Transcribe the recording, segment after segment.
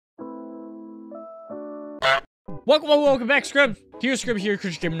Welcome back, Scrub. Here's Scrub here,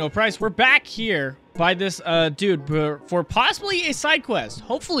 Christian Gaming No Price. We're back here by this dude for possibly a side quest.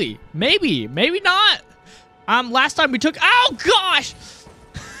 Hopefully, maybe not. Last time we took. Oh gosh,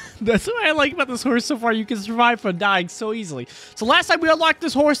 that's what I like about this horse so far. You can survive from dying so easily. So last time we unlocked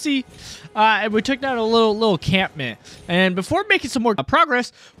this horsey, and we took down a little encampment. And before making some more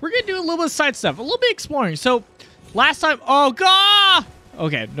progress, we're gonna do a little bit of side stuff, a little bit exploring. So last time, oh god.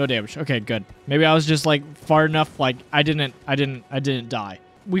 Okay, no damage. Okay, good. Maybe I was just like far enough, like I didn't die.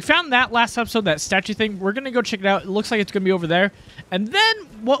 We found that last episode, that statue thing. We're gonna go check it out. It looks like it's gonna be over there. And then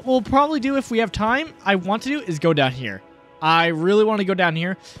what we'll probably do if we have time, I want to do, is go down here. I really want to go down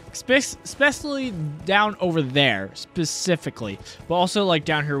here, especially down over there specifically. But also like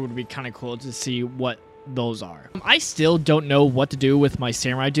down here would be kind of cool to see what those are. I still don't know what to do with my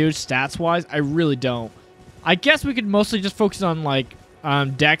samurai dude stats wise. I really don't. I guess we could mostly just focus on like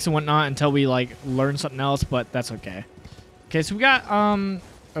decks and whatnot until we like learn something else, but that's okay. Okay, so we got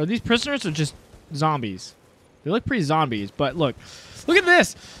are these prisoners or just zombies? They look pretty zombies, but look at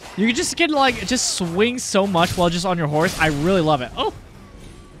this. You can just get like just swing so much while just on your horse. I really love it. Oh,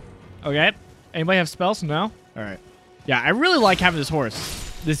 okay. Anybody have spells? No. All right. Yeah, I really like having this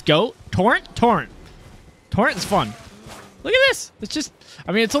horse. This goat torrent is fun. Look at this. It's just,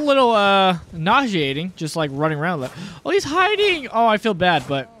 I mean, it's a little nauseating, just like running around. Oh, he's hiding. Oh, I feel bad,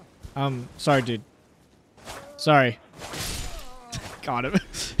 but sorry, dude. Sorry. Got him.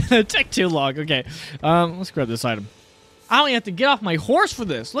 It took too long. Okay, let's grab this item. I only have to get off my horse for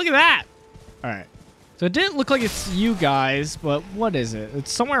this. Look at that. All right. So it didn't look like it's you guys, but what is it?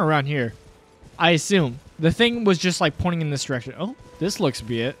 It's somewhere around here, I assume. The thing was just like pointing in this direction. Oh, this looks to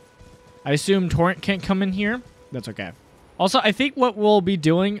be it. I assume Torrent can't come in here. That's okay. Also, I think what we'll be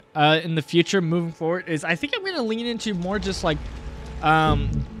doing in the future moving forward is I think I'm going to lean into more just like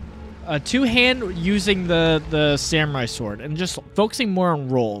a two-hand using the samurai sword and just focusing more on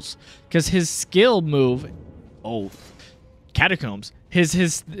rolls. Because his skill move, oh, catacombs,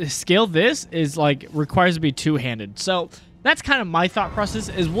 his skill this is like requires to be two-handed. So that's kind of my thought process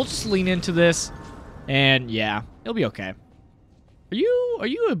is we'll just lean into this and yeah, it'll be okay. Are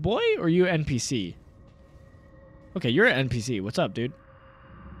you a boy or are you an NPC? Okay, you're an NPC. What's up, dude?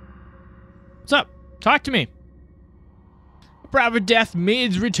 What's up? Talk to me. Proper death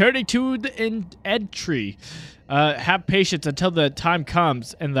means returning to the entry. Have patience until the time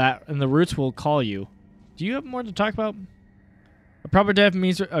comes, and the roots will call you. Do you have more to talk about? A proper death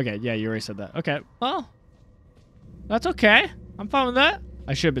means... Okay, yeah, you already said that. Okay, well, that's okay. I'm fine with that.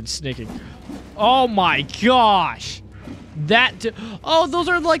 I should have been sneaking. Oh my gosh. Oh, those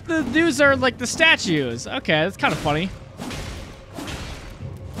are like the dudes are like the statues. Okay, that's kind of funny.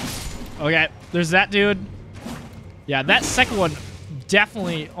 Okay, there's that dude. Yeah, that second one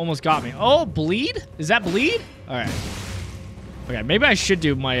definitely almost got me. Oh, bleed? Is that bleed? All right. Okay, maybe I should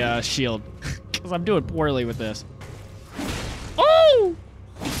do my shield because I'm doing poorly with this. Oh!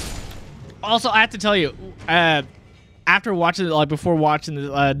 Also, I have to tell you, after watching it, like before watching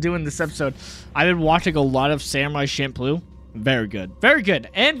doing this episode, I've been watching a lot of Samurai Champloo. Very good,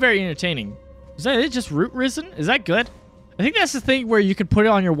 and very entertaining. Is that it? Just root risen? Is that good? I think that's the thing where you could put it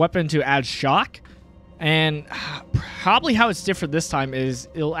on your weapon to add shock, and probably how it's different this time is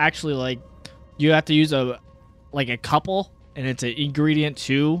it'll actually like you have to use a couple, and it's an ingredient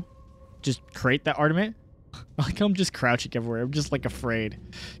to just create that ornament. Like I'm just crouching everywhere. I'm just like afraid.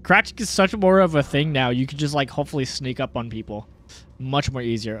 Crouching is such more of a thing now. You can just like hopefully sneak up on people. Much more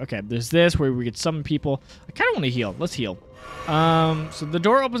easier. Okay, there's this where we could summon people. I kind of want to heal. Let's heal. So the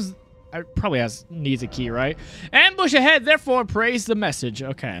door opens. It probably needs a key, right? Ambush ahead, therefore praise the message.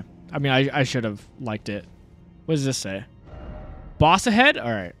 Okay. I mean, I should have liked it. What does this say? Boss ahead?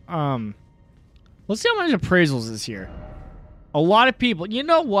 All right. Let's see how many appraisals is here. A lot of people. You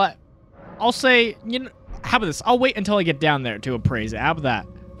know what? I'll say, how about this? I'll wait until I get down there to appraise it. How about that?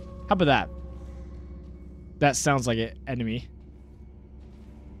 How about that? That sounds like an enemy.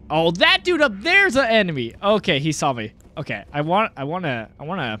 Oh, that dude up there's an enemy. Okay, he saw me. Okay, I wanna.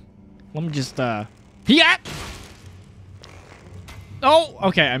 Let me just. Yeah. Oh,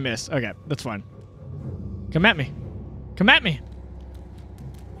 okay, I missed. Okay, that's fine. Come at me. Come at me.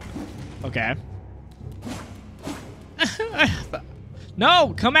 Okay.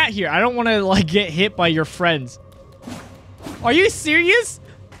 No, come at here. I don't want to like get hit by your friends. Are you serious?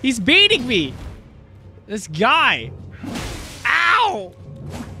 He's beating me. This guy. Ow.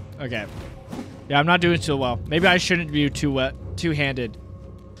 Okay. Yeah, I'm not doing too well. Maybe I shouldn't be two-handed.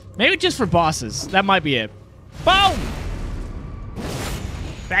 Maybe just for bosses. That might be it. Boom!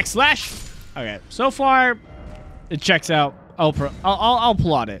 Backslash. Okay. So far, it checks out. I'll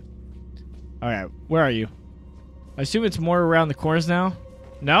plot it. All right. Where are you? I assume it's more around the corners now.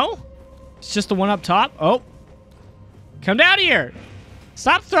 No? It's just the one up top? Oh. Come down here.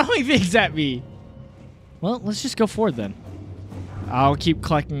 Stop throwing things at me. Well, let's just go forward then. I'll keep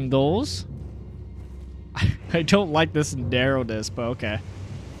collecting those. I don't like this narrowness, but okay.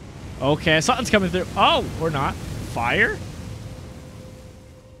 Okay, something's coming through. Oh, or not. Fire?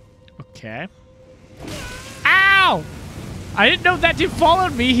 Okay. Ow! I didn't know that dude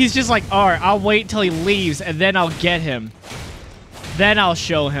followed me. He's just like, all right, I'll wait till he leaves, and then I'll get him. Then I'll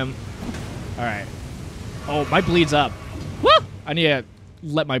show him. All right. Oh, my bleed's up. Woo! I need to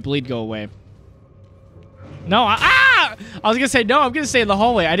let my bleed go away. No, I was going to say, no, I'm going to stay in the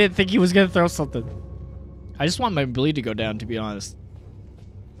hallway. I didn't think he was going to throw something. I just want my bleed to go down, to be honest.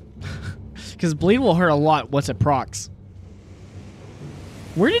 Because bleed will hurt a lot once it procs.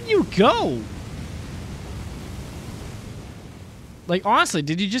 Where did you go? Like, honestly,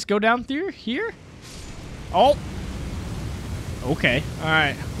 did you just go down through here? Oh. Okay. All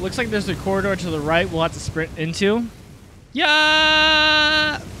right. Looks like there's a corridor to the right we'll have to sprint into.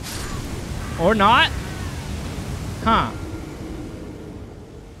 Yeah. Or not. Huh.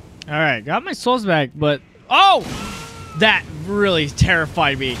 All right. Got my souls back, but... Oh! That really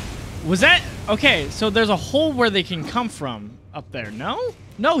terrified me. Was that... Okay, so there's a hole where they can come from up there. No?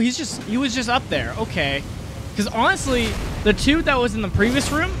 No, he was just up there. Okay. Because honestly, the two that was in the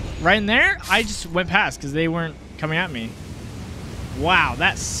previous room, right in there, I just went past because they weren't coming at me. Wow,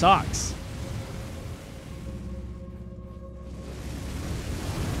 that sucks.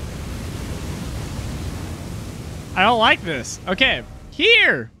 I don't like this. Okay,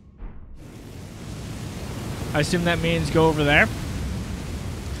 here. I assume that means go over there.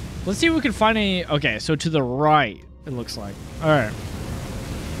 Let's see if we can find any... Okay, so to the right, it looks like. All right.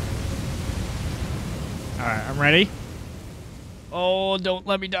 All right, I'm ready. Oh, don't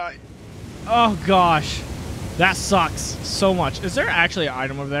let me die. Oh, gosh. That sucks so much. Is there actually an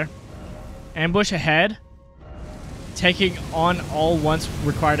item over there? Ambush ahead. Taking on all once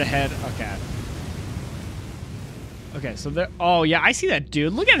required ahead. Okay. Okay, so there... Oh, yeah, I see that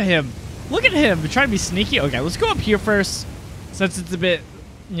dude. Look at him. Look at him. They're trying to be sneaky. Okay, let's go up here first. Since it's a bit,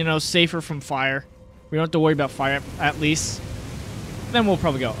 you know, safer from fire. We don't have to worry about fire, at least. Then we'll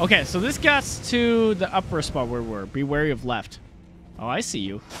probably go. Okay, so this gets to the upper spot where we're. Be wary of left. Oh, I see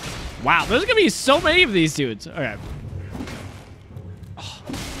you. Wow, there's gonna be so many of these dudes. Okay. Oh.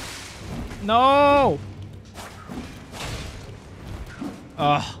 No!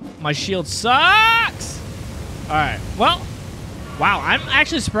 My shield sucks! Alright, well. Wow, I'm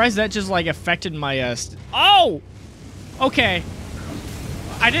actually surprised that just, like, affected my, Oh! Okay.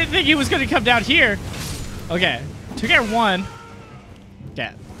 I didn't think he was gonna come down here. Okay. Took out one.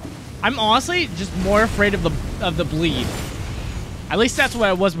 Okay. I'm honestly just more afraid of the bleed. At least that's what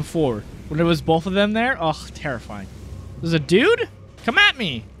I was before. When it was both of them there. Oh, terrifying. There's a dude? Come at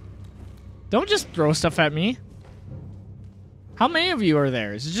me. Don't just throw stuff at me. How many of you are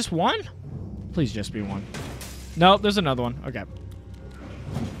there? Is it just one? Please just be one. No, there's another one. Okay.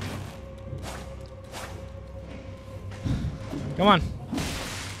 Come on.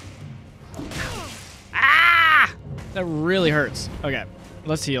 Ah! That really hurts. Okay.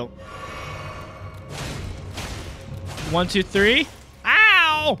 Let's heal. 1, 2, 3.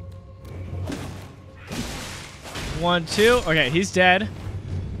 Ow! 1, 2. Okay, he's dead.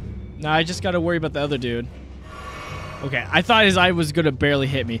 Now I just gotta worry about the other dude. Okay, I thought his eye was gonna barely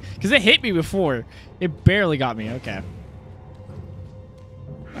hit me. Because it hit me before. It barely got me. Okay.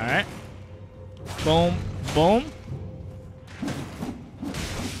 Alright. Boom. Boom.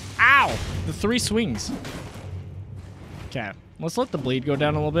 Ow! The 3 swings. Okay. Let's let the bleed go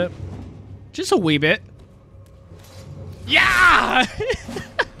down a little bit. Just a wee bit. Yeah!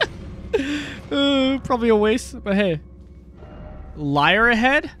 Probably a waste, but hey. Liar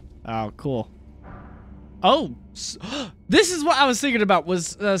ahead? Oh, cool. Oh, this is what I was thinking about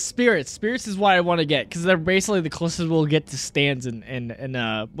was spirits. Spirits is what I want to get because they're basically the closest we'll get to stands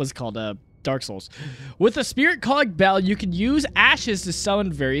in what's it called Dark Souls. With a spirit calling bell, you can use ashes to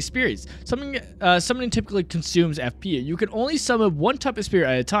summon various spirits. Summoning typically consumes FP. You can only summon one type of spirit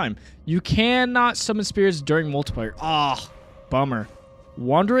at a time. You cannot summon spirits during multiplayer. Ah, oh, bummer.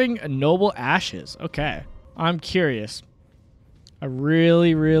 Wandering noble ashes. Okay, I'm curious. I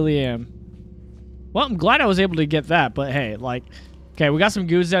really, really am. Well, I'm glad I was able to get that, but hey, like, okay, we got some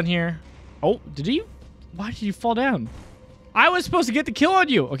goons down here. Oh, did he? Why did you fall down? I was supposed to get the kill on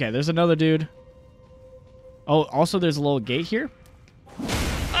you. Okay, there's another dude. Oh, also there's a little gate here.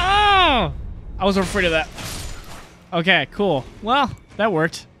 Oh! I was afraid of that. Okay, cool. Well, that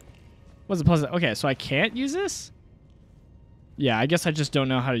worked. Wasn't pleasant. Okay, so I can't use this? Yeah, I guess I just don't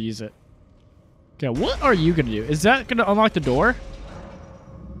know how to use it. Okay, what are you gonna do? Is that gonna unlock the door?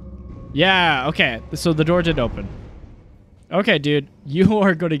 Yeah, okay. So the door did open. Okay, dude. You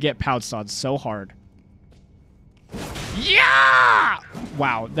are gonna get pounced on so hard. Yeah!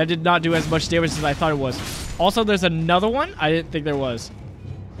 Wow, that did not do as much damage as I thought it was. Also, there's another one. I didn't think there was.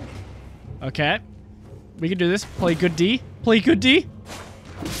 Okay. We can do this. Play good D. Play good D.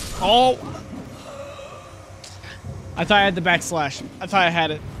 Oh. I thought I had the backslash. I thought I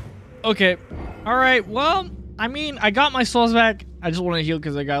had it. Okay. All right. Well, I mean, I got my souls back. I just want to heal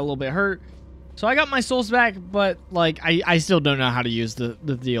because I got a little bit hurt. So I got my souls back, but like I still don't know how to use the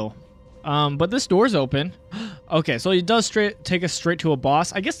deal. But this door's open. Okay, so it does take us straight to a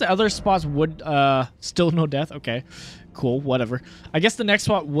boss. I guess the other spots would still no death. Okay, cool, whatever. I guess the next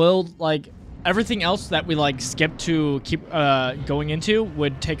spot will like everything else that we like skip to keep going into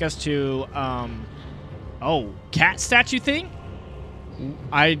would take us to oh, cat statue thing.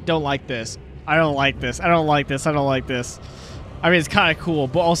 I don't like this. I don't like this. I don't like this. I don't like this. I mean, it's kind of cool,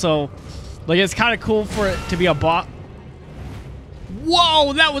 but also like it's kind of cool for it to be a bot.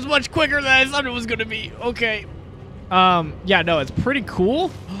 Whoa, that was much quicker than I thought it was gonna be. Okay. Yeah, no, it's pretty cool.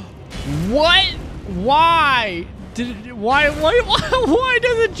 What? Why? Why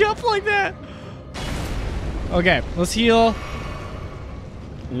does it jump like that? Okay, let's heal.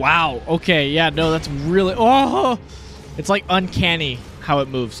 Wow. Okay, yeah, no, that's really it's like uncanny how it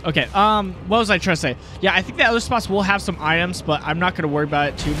moves. Okay, what was I trying to say? Yeah, I think the other spots will have some items, but I'm not gonna worry about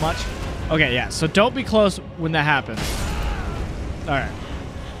it too much. Okay, yeah, so don't be close when that happens. All right.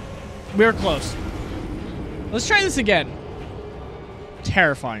 We're close. Let's try this again.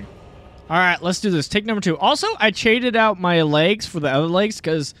 Terrifying. All right, let's do this. Take number 2. Also, I traded out my legs for the other legs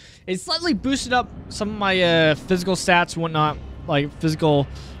because it slightly boosted up some of my physical stats and whatnot, like physical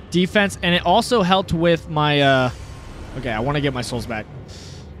defense, and it also helped with my... Okay, I want to get my souls back.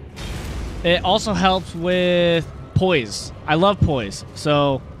 It also helps with poise. I love poise,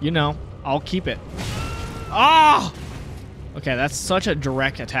 so, you know, I'll keep it. Ah! Oh! Okay, that's such a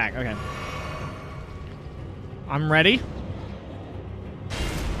direct attack. Okay. I'm ready.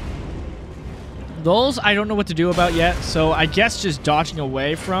 Those I don't know what to do about yet, so I guess just dodging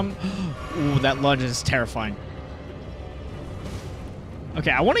away from... Ooh, that lunge is terrifying.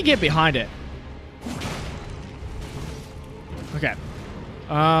 Okay, I want to get behind it. Okay.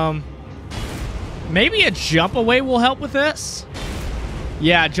 Maybe a jump away will help with this?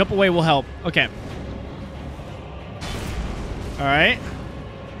 Yeah, jump away will help. Okay. Alright.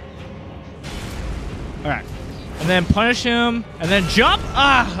 Alright. And then punish him. And then jump.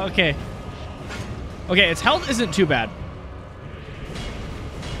 Ah, okay. Okay, its health isn't too bad.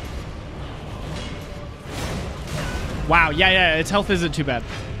 Wow, yeah, its health isn't too bad.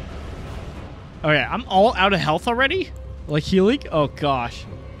 Okay, I'm all out of health already? Like healing? Oh, gosh.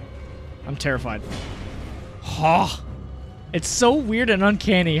 I'm terrified. Oh, it's so weird and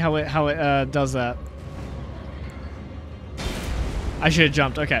uncanny how it does that. I should have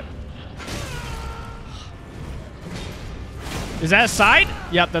jumped. Okay. Is that a side?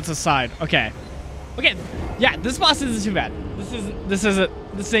 Yep, that's a side. Okay. Okay. Yeah, this boss isn't too bad.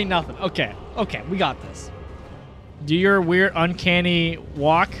 This ain't nothing. Okay. Okay, we got this. Do your weird uncanny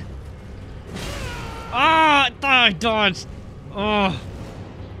walk. Ah, I dodged. Oh.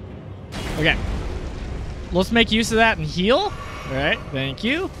 Okay. Let's make use of that and heal. All right. Thank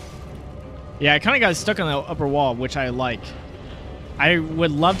you. Yeah, I kind of got stuck on the upper wall, which I like. I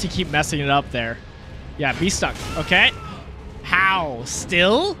would love to keep messing it up there. Yeah, be stuck. Okay. How?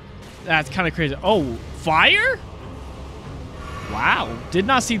 Still? That's kind of crazy. Oh, fire? Wow. Did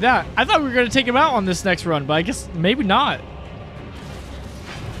not see that. I thought we were going to take him out on this next run, but I guess maybe not.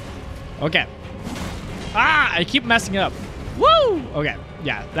 Okay. Ah, I keep messing up. Woo! Okay.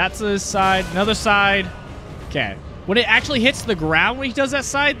 Yeah, that's a side. Another side. Okay. When it actually hits the ground when he does that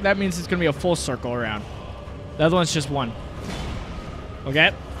side, that means it's going to be a full circle around. The other one's just one.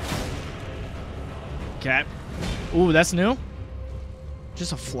 Okay. Okay. Ooh, that's new.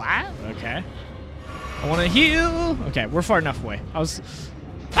 Just a flat? Okay. I want to heal. Okay, we're far enough away. I was...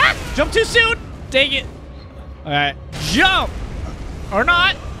 Ah! Jump too soon! Dang it. All right. Jump! Or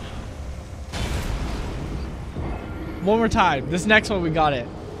not. One more time. This next one, we got it.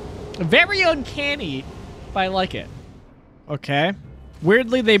 Very uncanny, but I like it. Okay.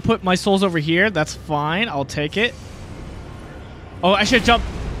 Weirdly, they put my souls over here. That's fine. I'll take it. Oh, I should jump.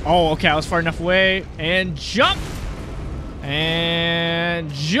 Oh, okay. I was far enough away. And jump.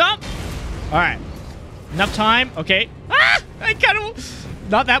 And jump. All right. Enough time. Okay. Ah! I kind of...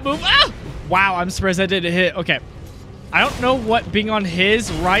 Not that move. Ah! Wow, I'm surprised I didn't hit. Okay. I don't know what being on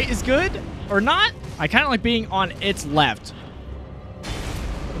his right is good or not. I kind of like being on its left.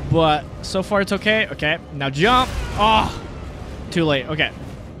 but so far it's okay. Okay, now jump. Oh, too late. Okay,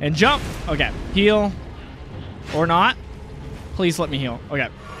 and jump. Okay, heal or not. Please let me heal. Okay.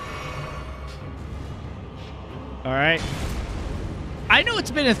 All right. I know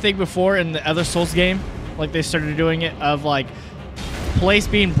it's been a thing before in the other Souls game. Like, they started doing it of, like, place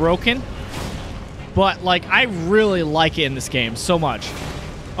being broken. But, like, I really like it in this game so much.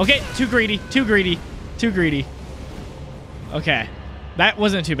 Okay, too greedy, too greedy, too greedy. Okay. That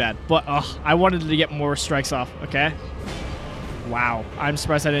wasn't too bad. But, I wanted to get more strikes off. Okay. Wow. I'm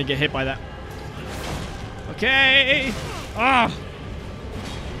surprised I didn't get hit by that. Okay. Oh,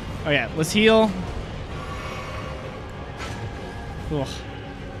 yeah. Let's heal. Ugh.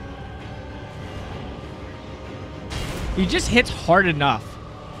 He just hits hard enough.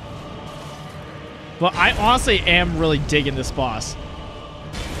 But I honestly am really digging this boss.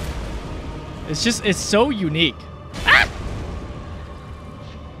 It's so unique. Ah!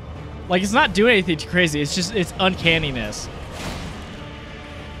 Like, it's not doing anything too crazy. It's just, it's uncanniness.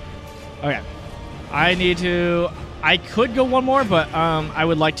 Okay. I could go one more, but I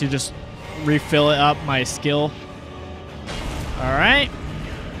would like to just refill it up, my skill. All right.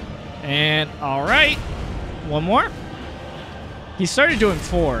 And all right. One more. He started doing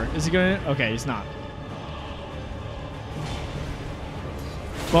 4. Is he going to? Okay, he's not.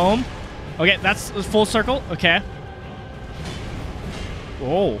 Boom. Okay, that's full circle. Okay.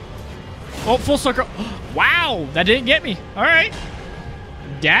 Oh. Oh, full circle. Wow, that didn't get me. All right.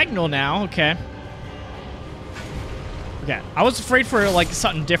 Diagonal now. Okay. Okay, I was afraid for, like,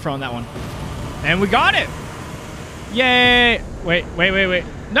 something different on that one. And we got it. Yay. Wait.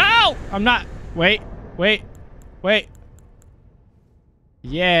 No, I'm not. Wait.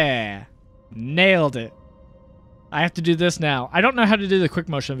 Yeah. Nailed it. I have to do this now. I don't know how to do the quick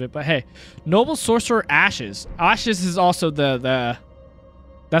motion of it, but hey. Noble Sorcerer Ashes. Ashes is also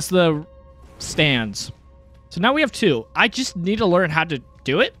that's the stands. So now we have 2. I just need to learn how to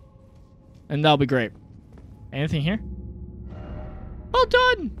do it, and that'll be great. Anything here? Well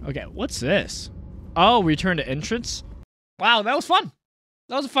done. Okay, what's this? Oh, return to entrance. Wow, that was fun.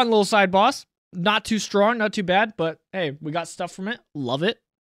 That was a fun little side boss. Not too strong, not too bad, but hey, we got stuff from it. Love it.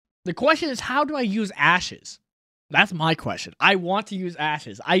 The question is, how do I use ashes? That's my question. I want to use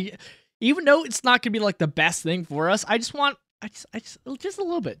ashes. Even though it's not gonna be like the best thing for us, I just want just a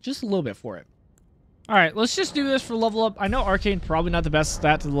little bit for it. All right, let's just do this for level up. I know Arcane probably not the best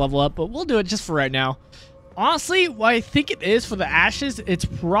stat to level up, but we'll do it just for right now. Honestly, what I think it is for the ashes, it's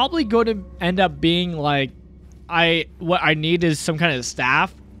probably going to end up being like, what I need is some kind of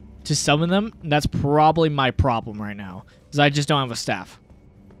staff to summon them. And that's probably my problem right now, is I just don't have a staff.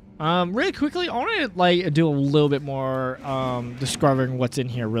 Really quickly, I want to like do a little bit more discovering what's in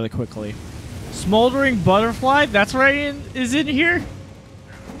here really quickly. Smoldering butterfly, that's right, is in here.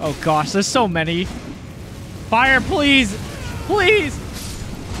 Oh gosh, there's so many. Fire, please, please.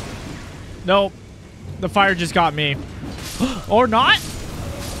 Nope. The fire just got me. Or not?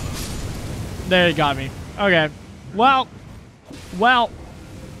 There, it got me. Okay. Well.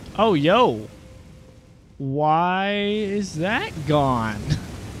 Oh, yo. Why is that gone?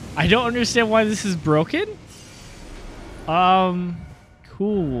 I don't understand why this is broken.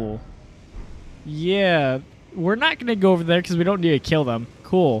 Cool. Yeah. We're not going to go over there because we don't need to kill them.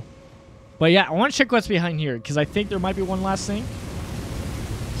 Cool. But yeah, I want to check what's behind here because I think there might be one last thing.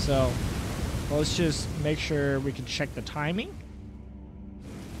 So... let's just make sure we can check the timing.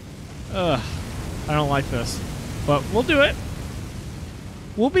 Ugh, I don't like this, but we'll do it.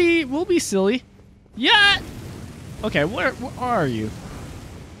 We'll be silly. Yeah. Okay, where are you?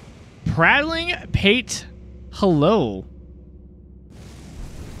 Prattling Pate. Hello.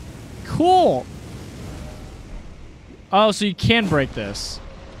 Cool. Oh, so you can break this.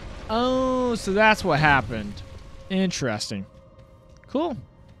 Oh, so that's what happened. Interesting. Cool.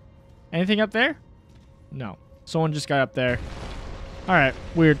 Anything up there? No. Someone just got up there. All right.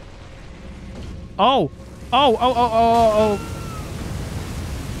 Weird. Oh.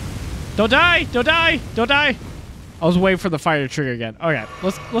 Don't die. Don't die. Don't die. I was waiting for the fire to trigger again. Okay.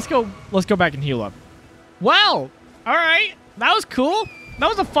 Let's go back and heal up. Well. All right. That was cool. That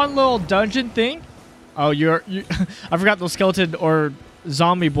was a fun little dungeon thing. Oh, you I forgot those skeleton or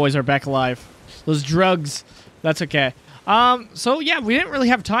zombie boys are back alive. Those drugs. That's okay. So yeah, we didn't really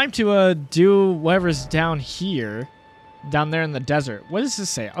have time to do whatever's down here, down there in the desert. What does this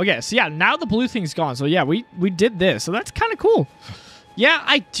say? Okay, so yeah, now the blue thing's gone. So yeah, we did this. So that's kind of cool. Yeah,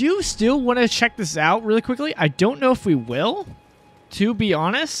 I do still want to check this out really quickly. I don't know if we will, to be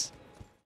honest.